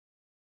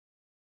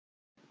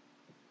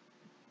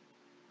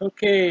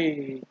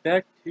Okay,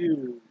 back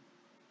to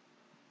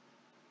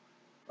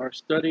our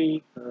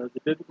study of the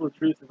biblical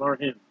truth of our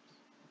hymns.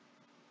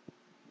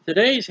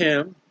 Today's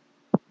hymn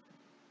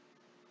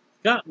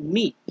got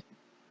meat,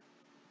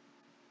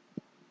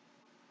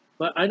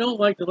 but I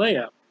don't like the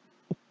layout.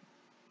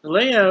 The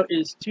layout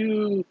is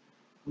too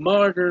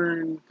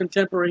modern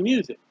contemporary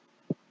music,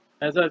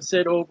 as I've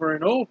said over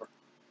and over.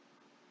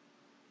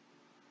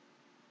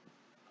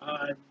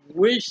 I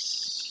wish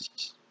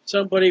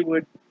somebody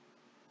would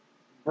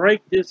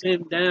break this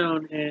hymn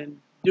down and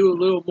do a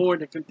little more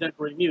than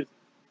contemporary music.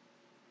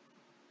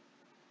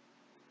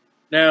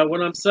 Now,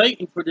 when I'm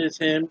citing for this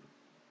hymn,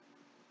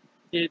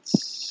 it's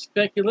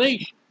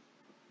speculation.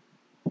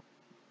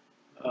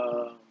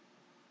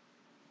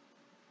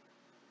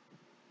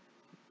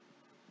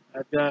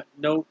 I've got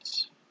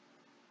notes.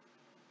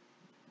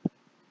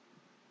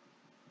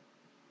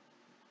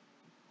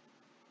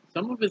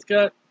 Some of it's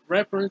got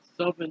reference,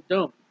 some of it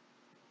don't.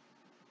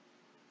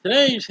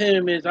 Today's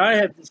hymn is I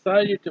Have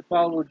Decided to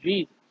Follow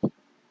Jesus.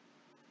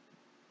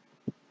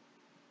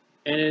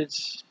 And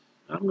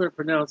I'm going to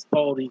pronounce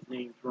all these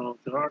names wrong,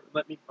 so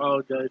let me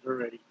apologize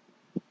already.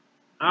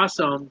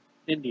 Assam,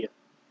 India.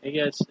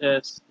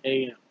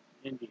 ASSAM,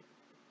 India.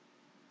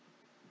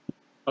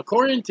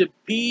 According to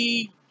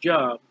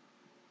Job,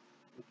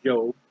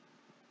 the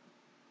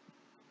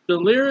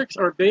lyrics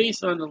are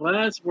based on the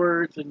last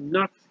words of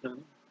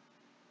Nokseng,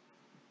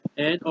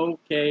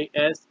 Nokseng,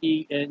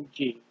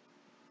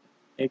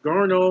 a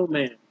Gorno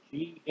man,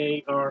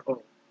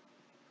 Garo,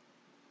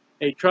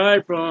 a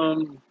tribe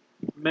from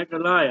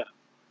Meghalaya,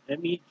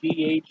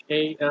 Meghalaya,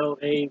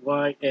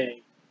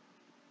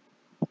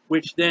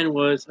 which then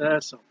was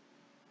Assam,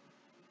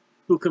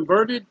 who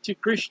converted to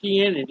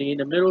Christianity in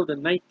the middle of the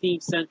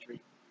 19th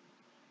century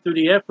through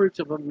the efforts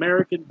of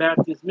American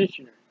Baptist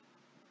missionaries.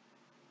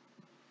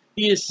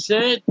 He is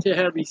said to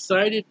have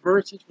recited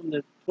verses from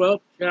the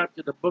 12th chapter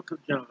of the book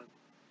of John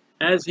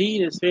as he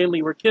and his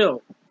family were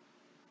killed.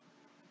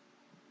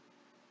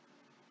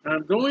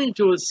 I'm going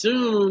to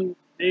assume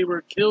they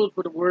were killed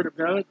for the word of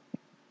God,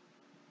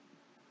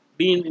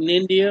 being in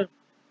India.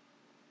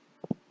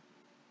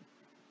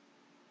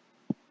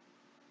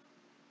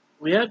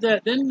 We have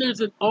that. Then there's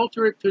an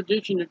alternate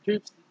tradition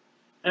that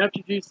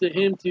attributes the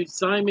hymn to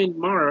Simon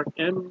Marak,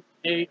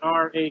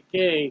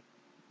 M-A-R-A-K,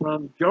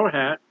 from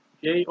Jorhat,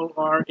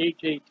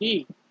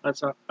 Jorhat,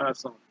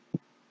 Assam.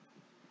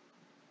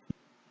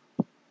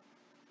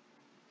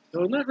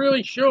 So I'm not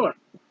really sure.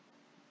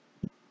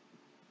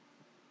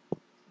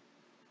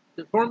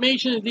 The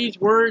formation of these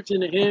words in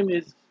the hymn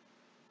is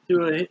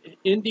to an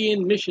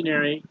Indian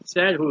missionary,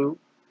 Sadhu,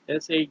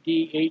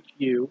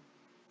 S-A-D-H-U,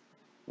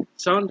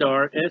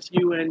 Sundar,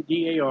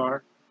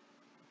 S-U-N-D-A-R,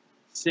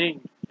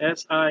 Singh,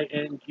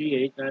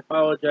 S-I-N-G-H, and I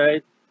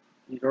apologize,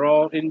 these are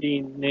all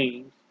Indian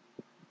names.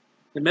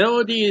 The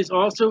melody is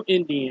also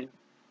Indian,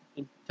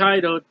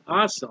 entitled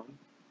Assam,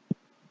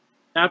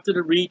 after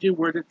the region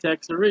where the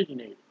text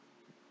originated.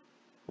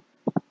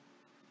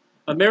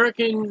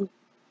 American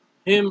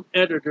hymn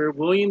editor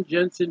William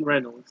Jensen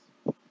Reynolds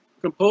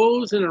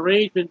composed an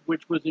arrangement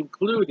which was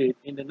included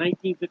in the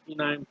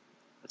 1959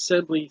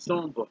 Assembly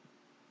Songbook.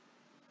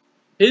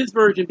 His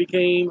version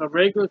became a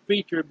regular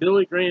feature of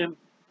Billy Graham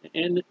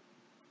and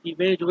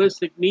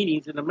evangelistic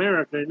meetings in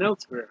America and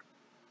elsewhere,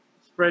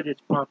 spread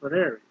its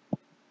popularity.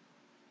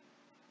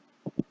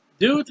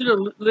 Due to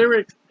the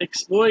lyrics'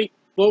 exploit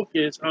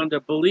focus on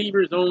the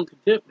believer's own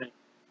contentment,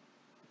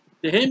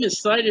 the hymn is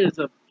cited as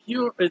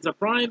a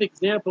prime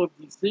example of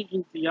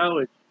decision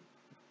theology,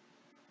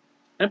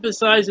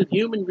 emphasizing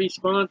human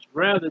response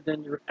rather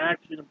than the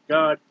action of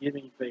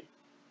God-giving faith.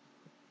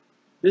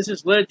 This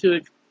has led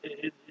to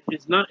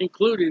is not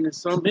included in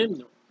some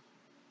hymnals.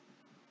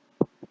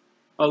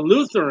 A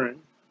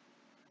Lutheran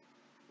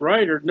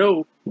writer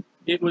note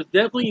it was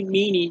definitely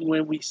meaning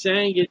when we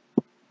sang it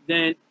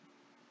than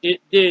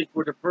it did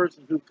for the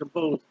person who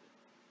composed it.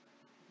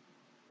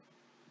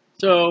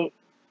 So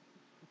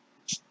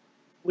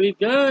we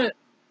got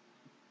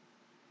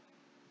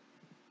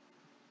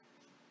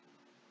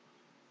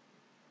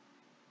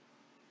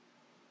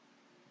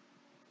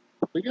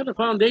a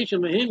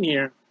foundation of him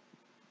here.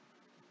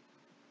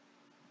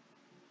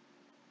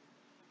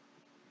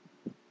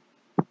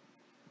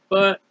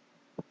 But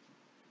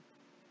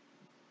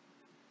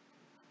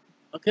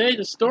okay,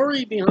 the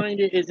story behind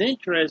it is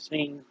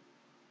interesting.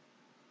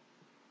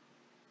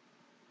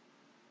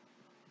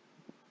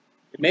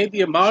 It may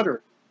be a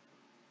moderate.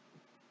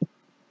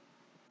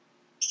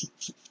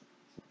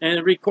 And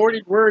the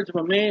recorded words of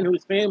a man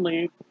whose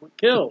family were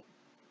killed.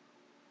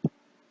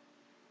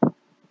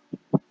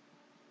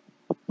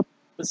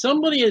 But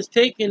somebody has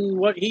taken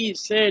what he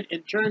said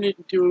and turned it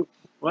into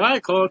what I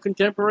call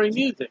contemporary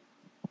music.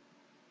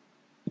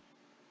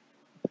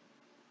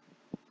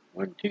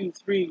 1, 2,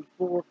 3,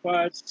 4,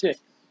 5, 6.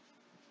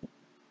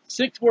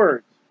 6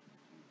 words.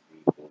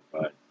 1, 2, 3, 4,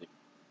 5, 6,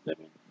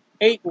 7,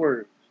 8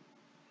 words.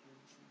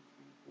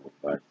 1, 2, 3,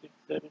 4, 5, 6,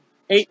 7,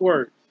 8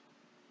 words.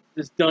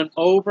 It's done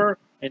over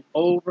and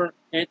over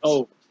and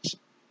over.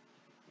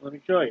 Let me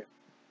show you.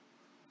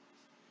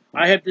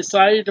 I have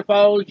decided to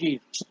follow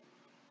Jesus.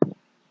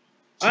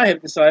 I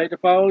have decided to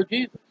follow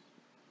Jesus.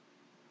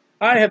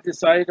 I have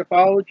decided to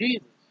follow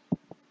Jesus.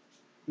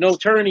 No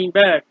turning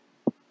back.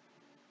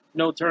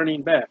 No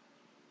turning back.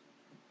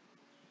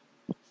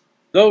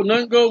 Though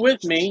none go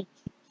with me,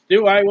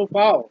 still I will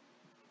follow.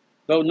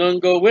 Though none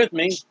go with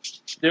me,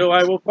 still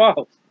I will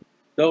follow.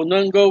 Though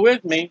none go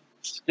with me,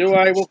 still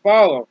I will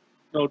follow.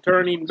 No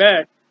turning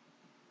back.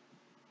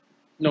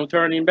 No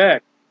turning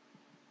back.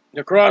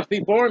 The cross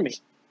before me,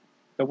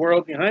 the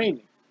world behind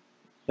me.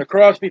 The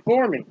cross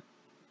before me,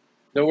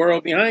 the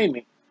world behind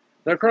me.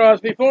 The cross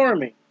before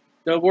me,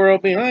 the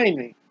world behind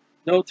me.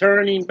 No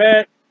turning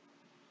back.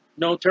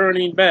 No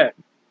turning back.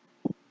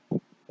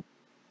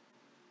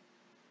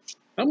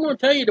 I'm going to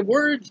tell you the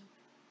words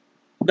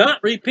not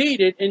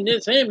repeated in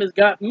this hymn has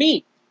got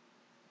meat.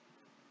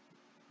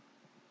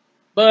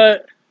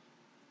 But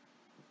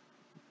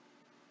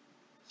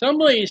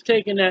somebody's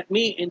taken that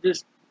meat and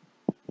just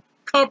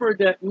covered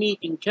that meat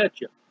in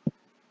ketchup.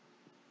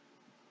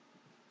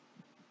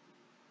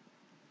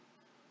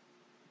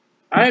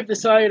 I have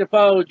decided to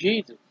follow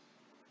Jesus.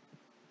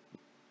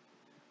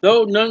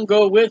 Though none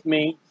go with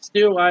me,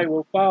 still I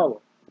will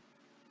follow.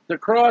 The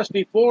cross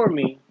before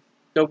me,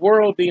 the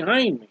world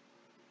behind me.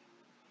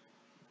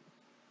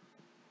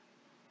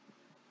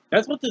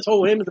 That's what this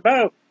whole hymn is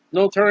about.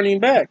 No turning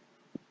back.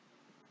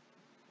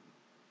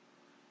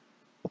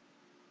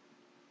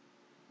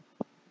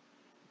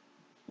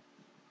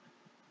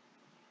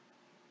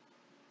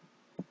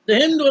 The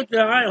hymn book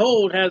that I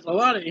hold has a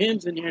lot of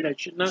hymns in here that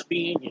should not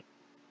be in here.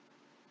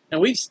 And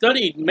we've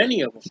studied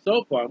many of them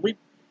so far.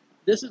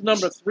 This is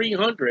number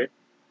 300.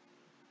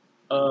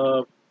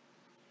 In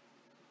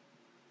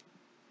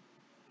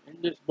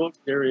this book,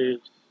 there is,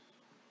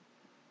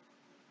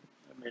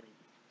 how many?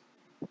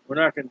 We're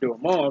not going to do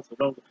them all, so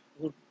don't.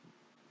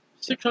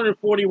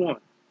 641.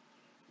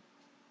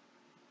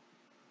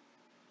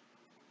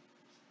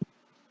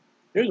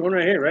 Here's one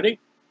right here. Ready?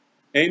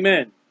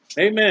 Amen.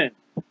 Amen.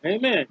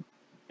 Amen.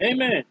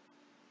 Amen.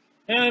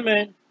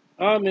 Amen.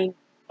 Amen.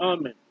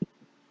 Amen.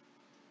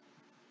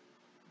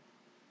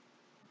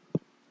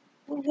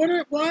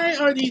 Why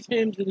are these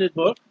hymns in this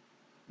book?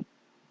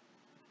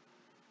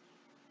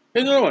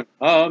 Here's another one.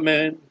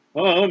 Amen.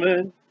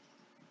 Amen.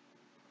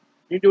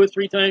 You do it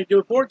 3 times, do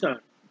it 4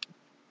 times.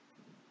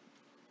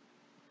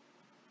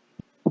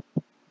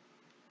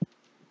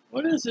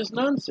 What is this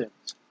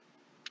nonsense?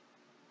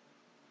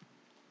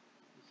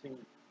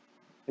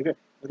 Okay.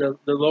 The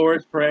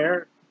Lord's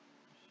Prayer.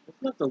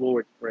 It's not the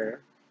Lord's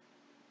Prayer.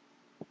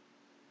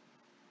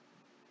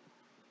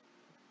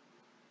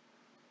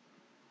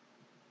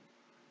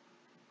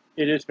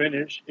 It is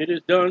finished. It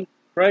is done.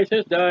 Christ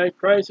has died.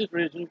 Christ is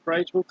risen.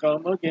 Christ will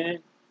come again.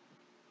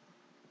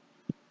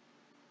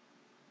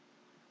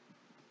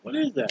 What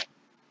is that?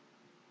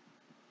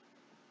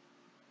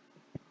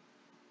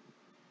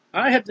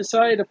 I have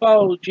decided to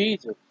follow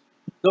Jesus.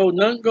 Though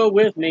none go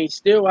with me,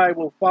 still I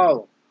will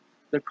follow.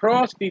 The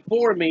cross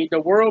before me,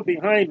 the world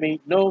behind me,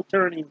 no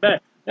turning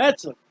back.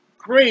 That's a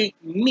great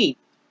meat.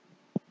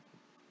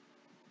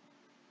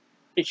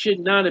 It should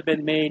not have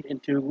been made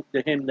into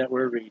the hymn that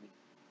we're reading.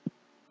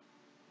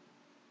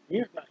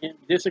 You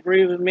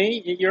disagree with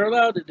me? You're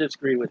allowed to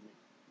disagree with me.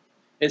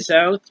 It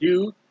sounds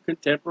to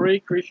contemporary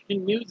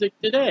Christian music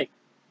today.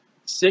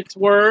 6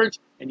 words,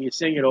 and you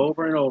sing it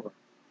over and over.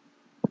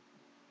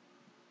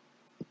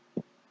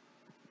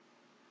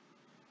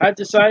 I've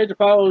decided to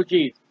follow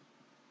Jesus.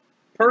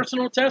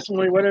 Personal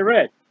testimony, what I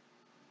read.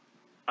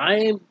 I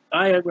am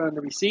going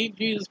to receive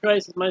Jesus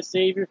Christ as my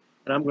Savior,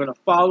 and I'm going to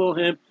follow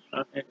Him.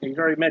 And he's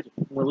already mentioned,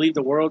 I'm going to leave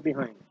the world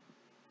behind me.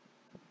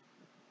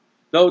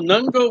 Though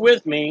none go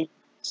with me,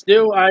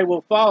 still I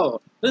will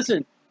follow.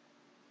 Listen,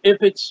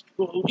 if it's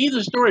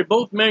either story,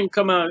 both men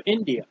come out of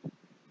India.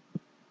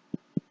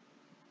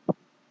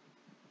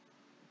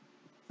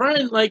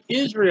 Friend, like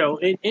Israel,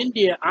 in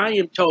India, I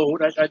am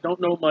told, I don't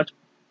know much,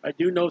 I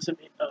do know some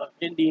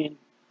Indian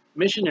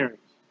missionaries.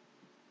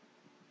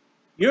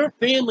 Your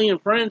family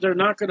and friends are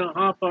not going to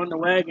hop on the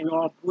wagon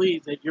all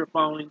pleased that you're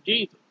following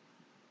Jesus.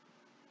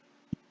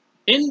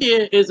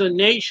 India is a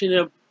nation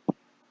of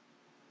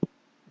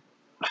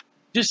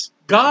just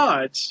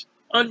gods,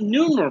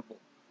 innumerable,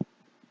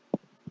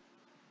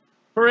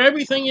 for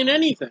everything and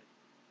anything.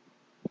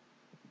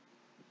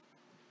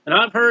 And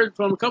I've heard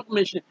from a couple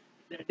missionaries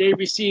that they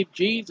received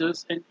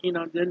Jesus, and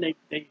then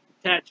they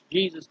attach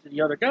Jesus to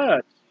the other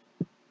gods.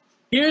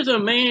 Here's a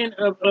man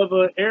of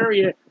an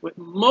area with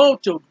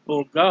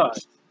multiple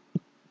gods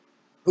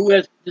who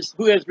has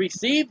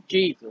received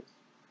Jesus.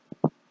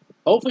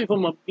 Hopefully,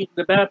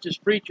 the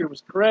Baptist preacher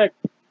was correct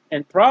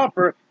and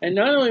proper. And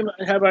not only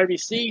have I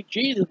received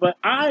Jesus, but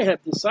I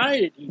have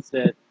decided, he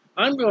said,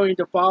 I'm going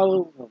to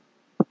follow him.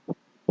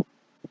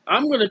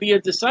 I'm going to be a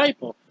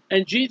disciple.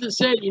 And Jesus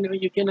said,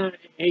 you cannot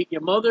hate your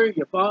mother,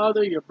 your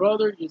father, your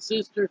brother, your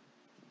sister,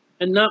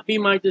 and not be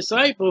my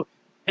disciple.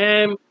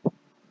 And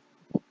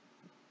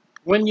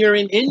when you're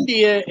in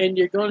India and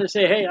you're going to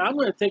say, hey, I'm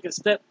going to take a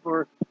step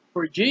for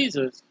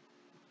Jesus,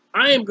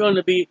 I am going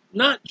to be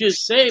not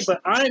just saved,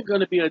 but I am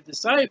going to be a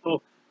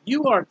disciple.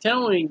 you are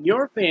telling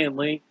your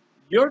family,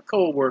 your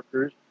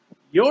co-workers,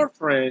 your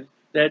friends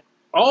that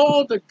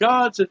all the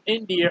gods of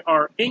India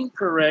are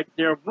incorrect,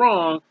 they're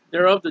wrong,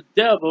 they're of the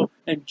devil,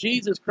 and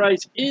Jesus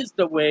Christ is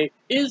the way,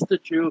 is the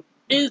truth,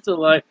 is the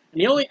life,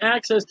 and the only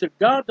access to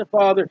God the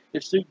Father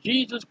is through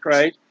Jesus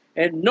Christ,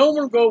 and no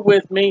one go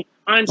with me,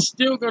 I'm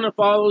still going to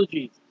follow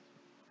Jesus.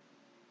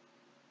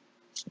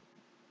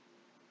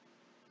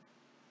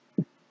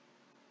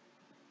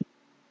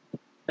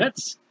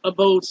 That's a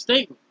bold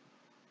statement,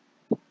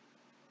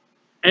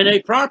 and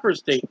a proper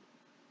statement.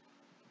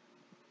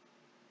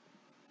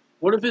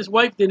 What if his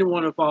wife didn't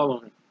want to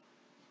follow him?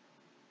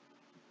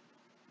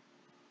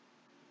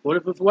 What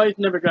if his wife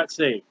never got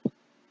saved?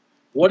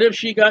 What if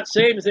she got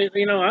saved and said,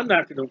 I'm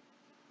not going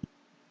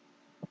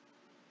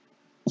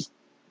to.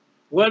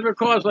 Whatever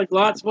caused, like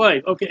Lot's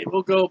wife. Okay,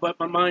 we'll go, but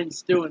my mind's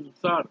still in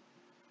Sodom.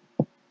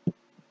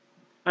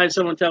 I had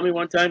someone tell me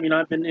one time,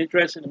 I've been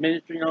interested in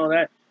ministry and all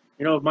that.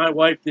 If my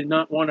wife did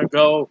not want to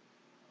go,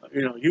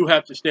 you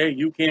have to stay.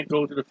 You can't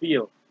go to the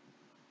field.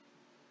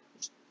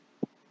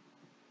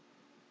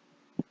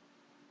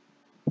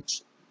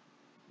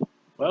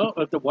 Well,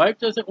 if the wife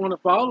doesn't want to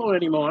follow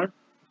anymore,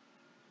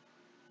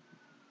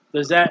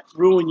 does that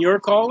ruin your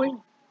calling?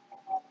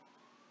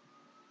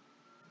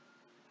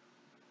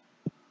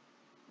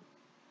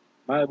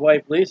 My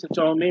wife Lisa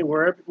told me,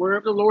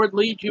 wherever the Lord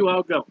leads you,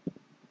 I'll go.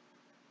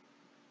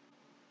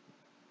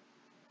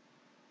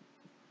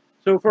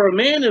 So for a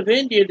man of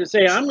India to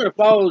say, I'm going to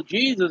follow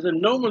Jesus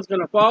and no one's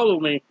going to follow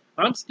me,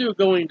 I'm still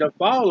going to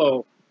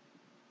follow,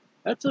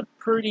 that's a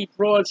pretty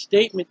broad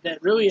statement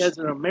that really, as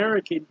an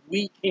American,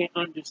 we can't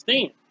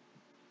understand.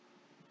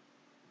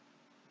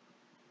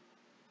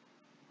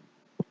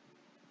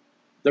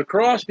 The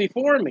cross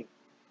before me,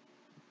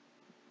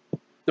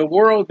 the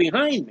world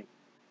behind me.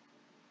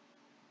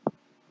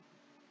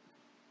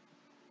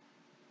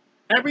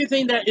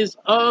 Everything that is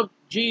of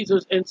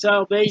Jesus and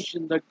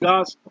salvation, the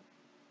gospel,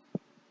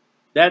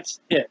 that's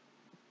it.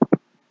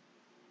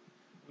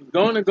 I'm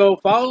going to go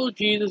follow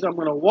Jesus. I'm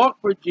going to walk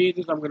for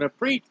Jesus. I'm going to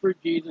preach for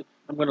Jesus.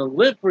 I'm going to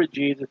live for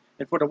Jesus.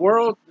 And for the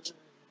world, it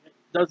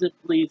doesn't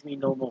please me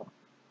no more.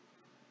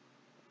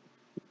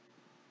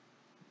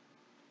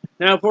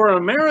 Now, for an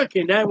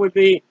American, that would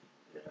be,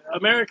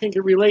 American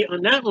can relate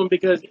on that one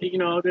because,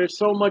 there's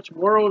so much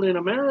world in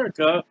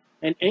America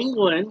and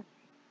England.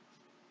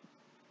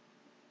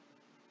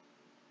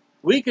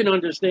 We can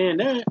understand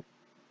that.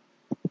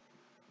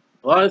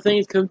 A lot of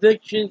things,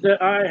 convictions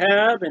that I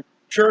have, and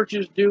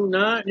churches do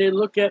not, and they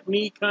look at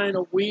me kind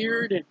of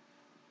weird.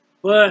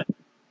 But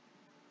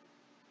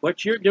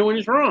what you're doing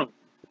is wrong.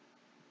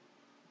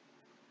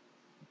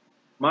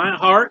 My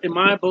heart and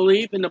my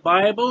belief in the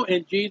Bible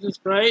and Jesus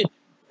Christ,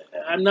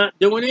 I'm not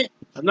doing it.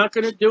 I'm not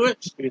going to do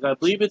it because I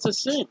believe it's a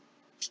sin.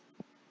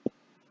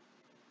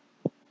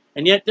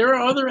 And yet there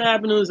are other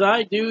avenues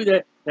I do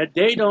that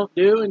they don't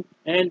do,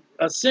 and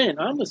a sin.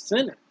 I'm a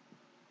sinner.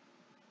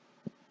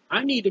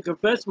 I need to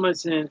confess my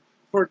sin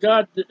for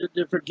God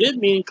to forgive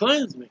me and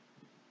cleanse me.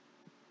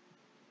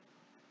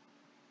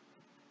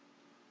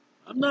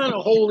 I'm not a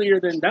holier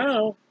than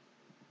thou.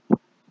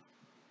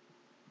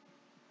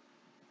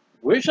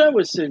 Wish I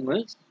was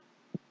sinless.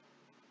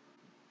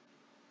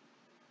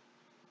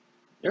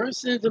 There are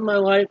sins in my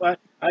life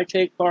I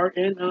take part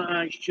in and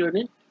I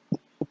shouldn't.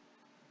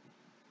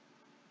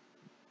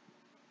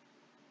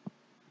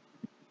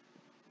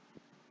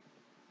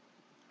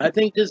 I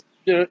think this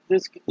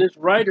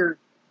writer,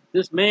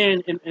 this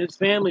man and his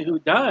family who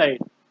died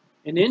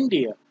in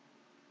India,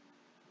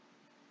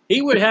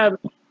 he would have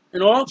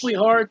an awfully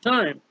hard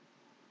time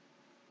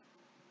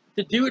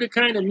to do the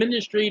kind of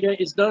ministry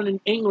that is done in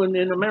England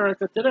and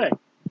America today.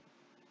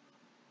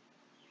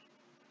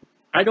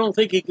 I don't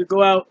think he could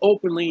go out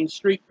openly and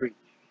street preach.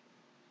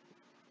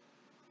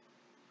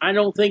 I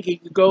don't think he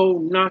could go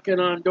knocking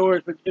on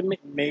doors, but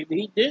maybe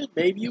he did.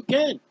 Maybe you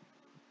can.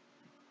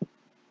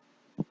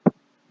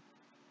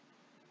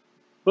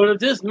 But if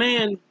this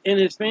man and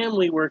his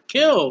family were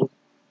killed,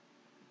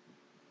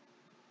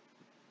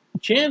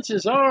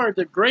 chances are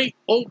the great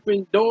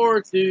open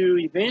door to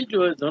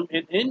evangelism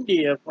in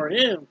India for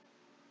him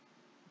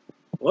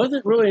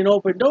wasn't really an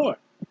open door.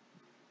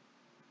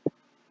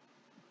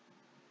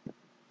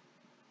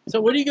 So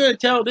what are you going to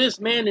tell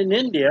this man in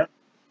India?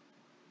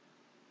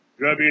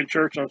 You got to be in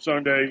church on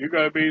Sunday. You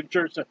got to be in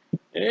church.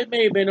 It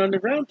may have been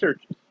underground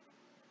churches.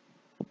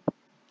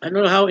 I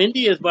don't know how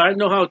India is, but I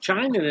know how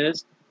China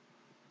is.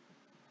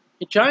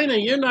 In China,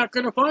 you're not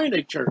going to find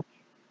a church.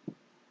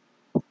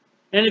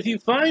 And if you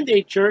find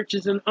a church,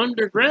 it's an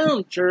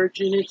underground church,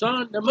 and it's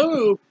on the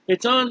move.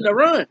 It's on the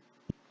run.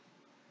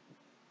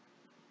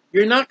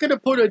 You're not going to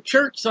put a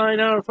church sign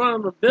out in front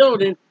of a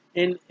building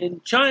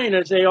in China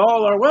and say,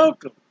 all are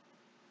welcome.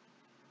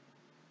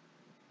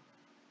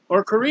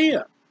 Or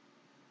Korea.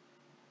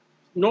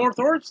 North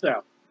or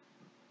south.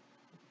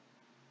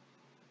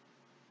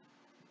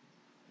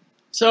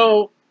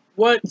 So,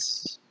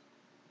 what's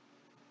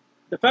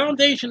the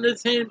foundation of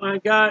this hymn I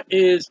got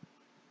is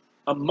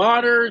a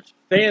martyr's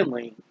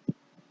family,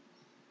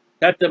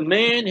 that the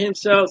man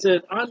himself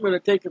says, I'm going to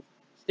take a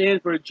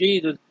stands for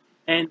Jesus,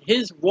 and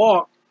his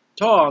walk,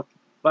 talk,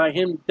 by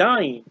him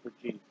dying for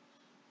Jesus.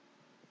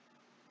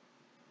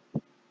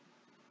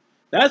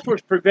 That's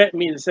what's preventing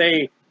me to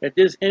say that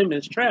this hymn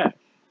is trash.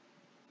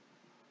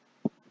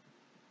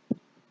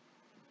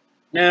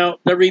 Now,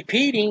 the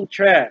repeating,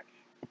 trash.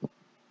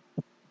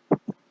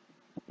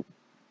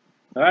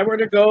 If I were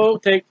to go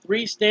take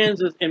 3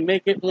 stanzas and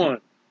make it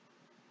one,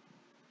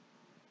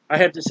 I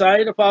have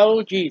decided to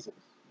follow Jesus.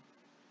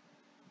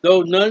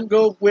 Though none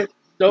go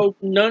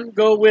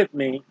with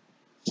me,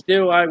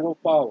 still I will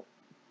follow.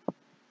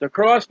 The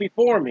cross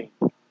before me,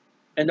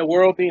 and the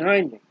world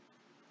behind me.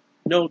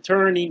 No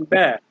turning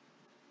back.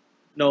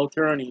 No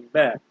turning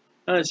back.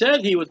 Now it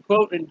said he was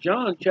quoting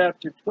John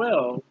chapter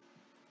 12.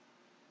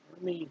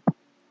 I mean,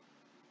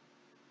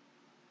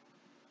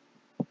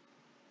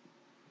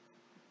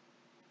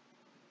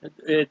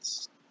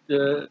 it's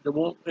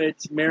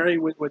it's Mary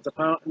with the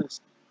fountain of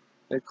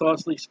the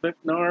costly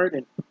spikenard,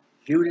 and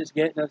Judas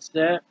getting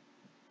upset.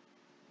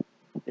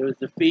 It was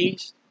the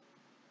feast.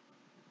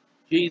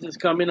 Jesus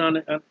coming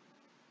on.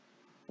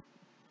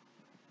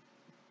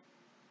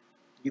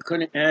 You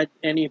couldn't add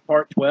any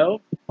part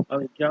 12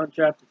 of John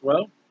chapter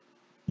 12.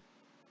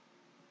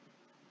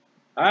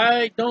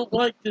 I don't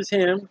like this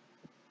hymn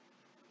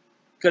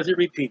because it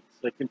repeats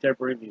like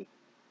contemporary music.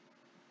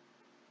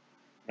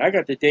 I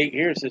got the date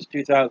here, it says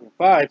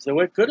 2005, so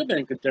it could have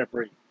been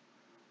contemporary.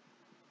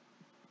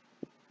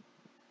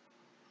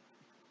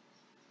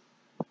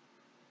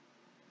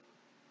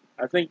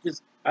 I think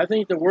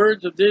the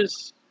words of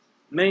this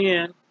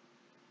man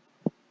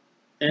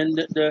and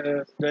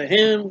the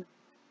hymn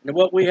and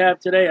what we have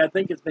today, I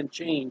think it's been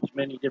changed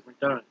many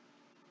different times.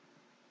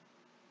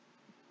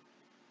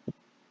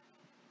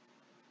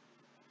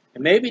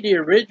 And maybe the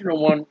original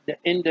one, the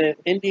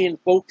Indian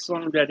folk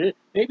song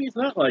maybe it's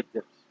not like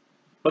this.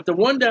 But the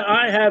one that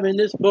I have in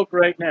this book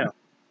right now,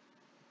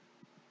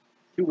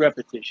 2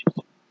 repetitions.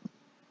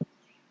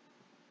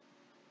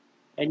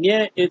 And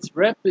yet it's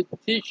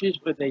repetitious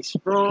with a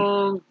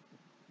strong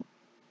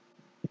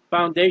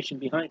foundation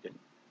behind it.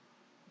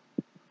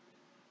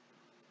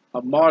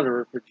 A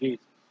martyr for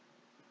Jesus.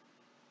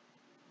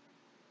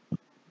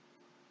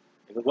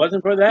 If it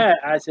wasn't for that,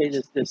 I'd say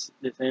this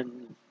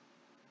hymn is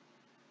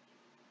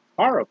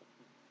horrible.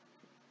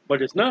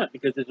 But it's not,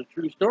 because it's a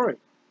true story.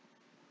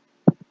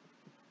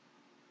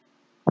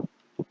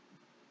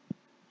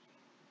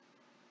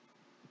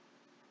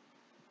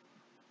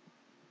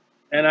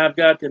 And I've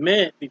got to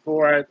admit,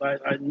 before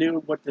I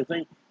knew what to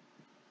think,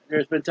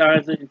 there's been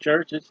times in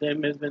church this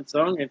hymn has been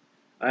sung, and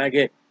I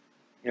get,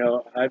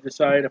 I've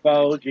decided to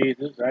follow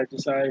Jesus. I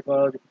decided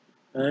to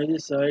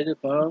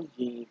follow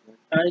Jesus.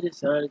 I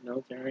decided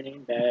no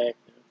turning back,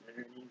 no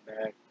turning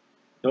back.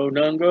 Though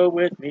none go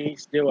with me,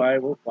 still I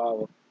will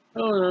follow.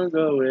 Though none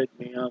go with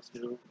me, I'll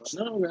still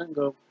follow. No none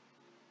go.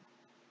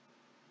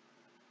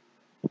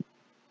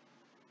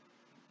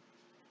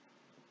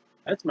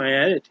 That's my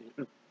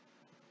attitude.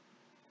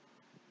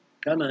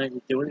 Come on,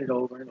 you're doing it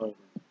over and over.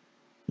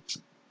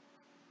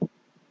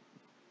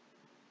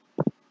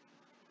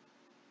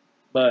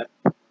 But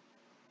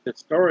the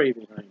story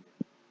behind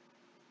it,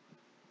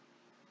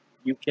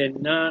 you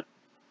cannot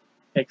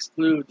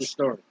exclude the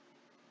story.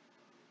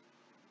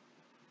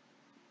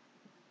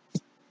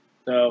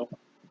 So,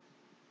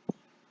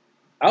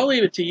 I'll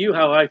leave it to you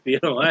how I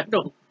feel. I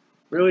don't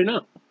really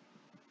know.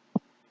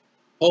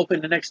 Hoping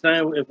the next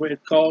time, if we're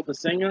called to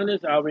sing on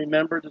this, I'll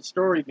remember the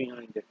story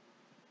behind it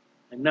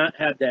and not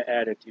have that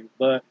attitude.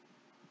 But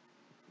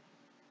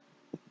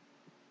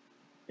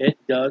it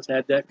does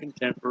have that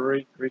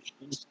contemporary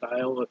Christian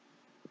style of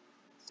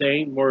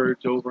saying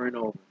words over and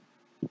over.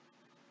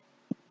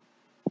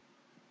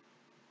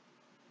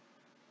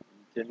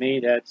 And to me,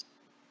 that's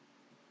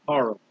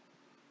horrible.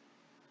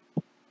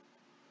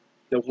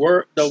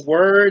 The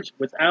words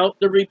without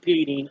the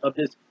repeating of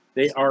this,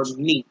 they are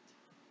meat.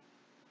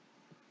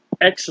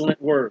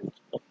 Excellent words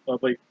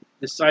of a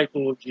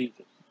disciple of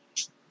Jesus.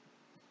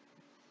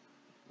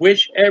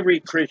 Wish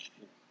every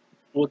Christian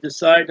will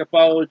decide to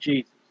follow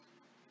Jesus.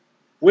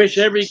 Wish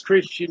every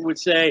Christian would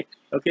say,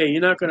 okay,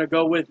 you're not going to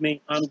go with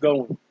me, I'm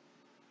going.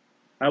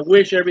 I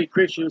wish every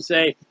Christian would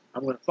say,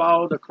 I'm going to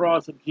follow the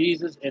cross of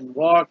Jesus and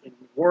walk, and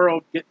the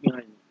world get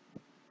behind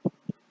me.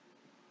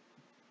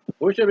 I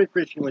wish every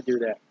Christian would do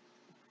that.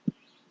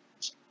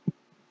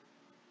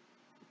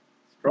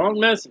 Strong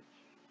message.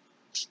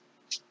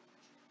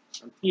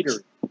 I'm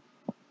teetering.